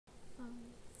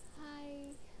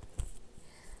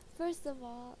First of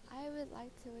all, I would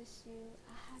like to wish you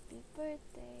a happy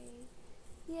birthday.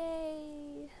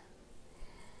 Yay!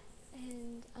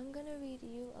 And I'm gonna read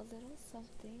you a little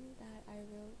something that I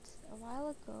wrote a while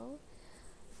ago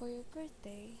for your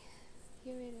birthday.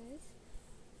 Here it is.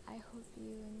 I hope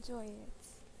you enjoy it.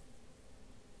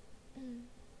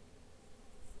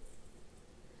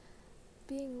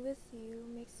 Being with you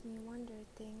makes me wonder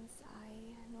things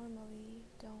I normally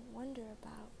don't wonder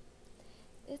about.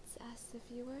 It's as if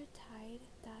you were a tide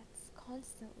that's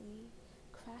constantly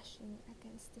crashing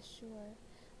against the shore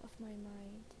of my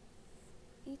mind,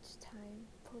 each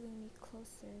time pulling me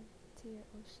closer to your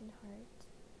ocean heart.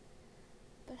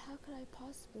 But how could I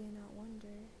possibly not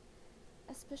wonder,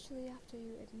 especially after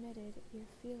you admitted your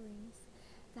feelings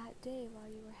that day while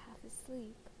you were half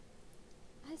asleep?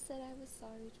 I said I was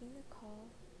sorry during the call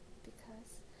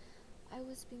because I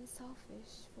was being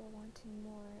selfish for wanting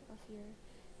more of your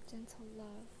gentle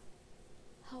love.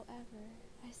 However,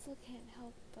 I still can't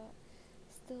help but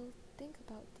still think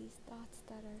about these thoughts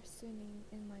that are swimming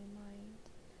in my mind.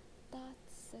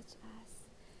 Thoughts such as,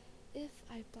 if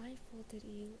I blindfolded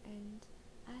you and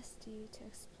asked you to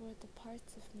explore the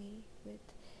parts of me with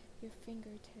your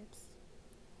fingertips,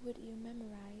 would you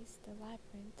memorize the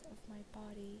labyrinth of my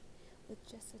body with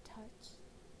just a touch?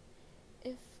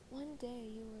 If one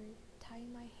day you were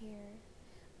tying my hair,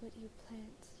 would you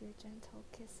plant your gentle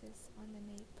kisses on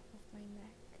the nape of my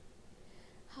neck?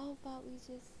 How about we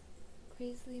just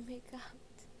crazily make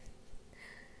out?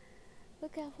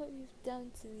 Look at what you've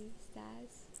done to me,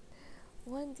 Staz.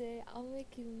 One day I'll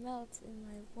make you melt in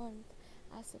my warmth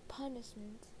as a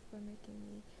punishment for making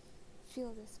me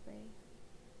feel this way.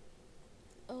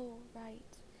 Oh, right.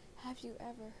 Have you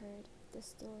ever heard the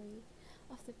story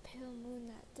of the pale moon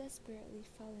that desperately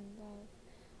fell in love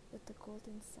with the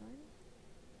golden sun?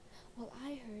 Well,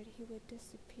 I heard he would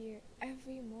disappear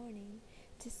every morning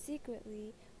to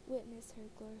secretly witness her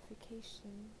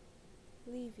glorification,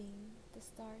 leaving the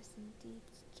stars in deep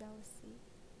jealousy.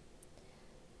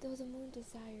 Though the moon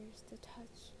desires the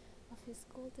touch of his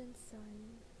golden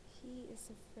sun, he is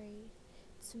afraid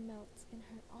to melt in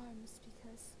her arms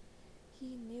because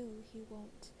he knew he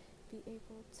won't be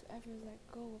able to ever let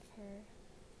go of her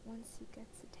once he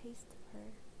gets a taste of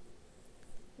her.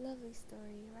 Lovely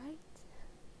story, right?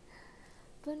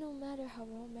 But no matter how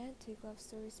romantic love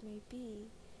stories may be,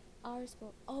 ours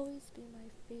will always be my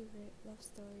favorite love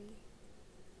story.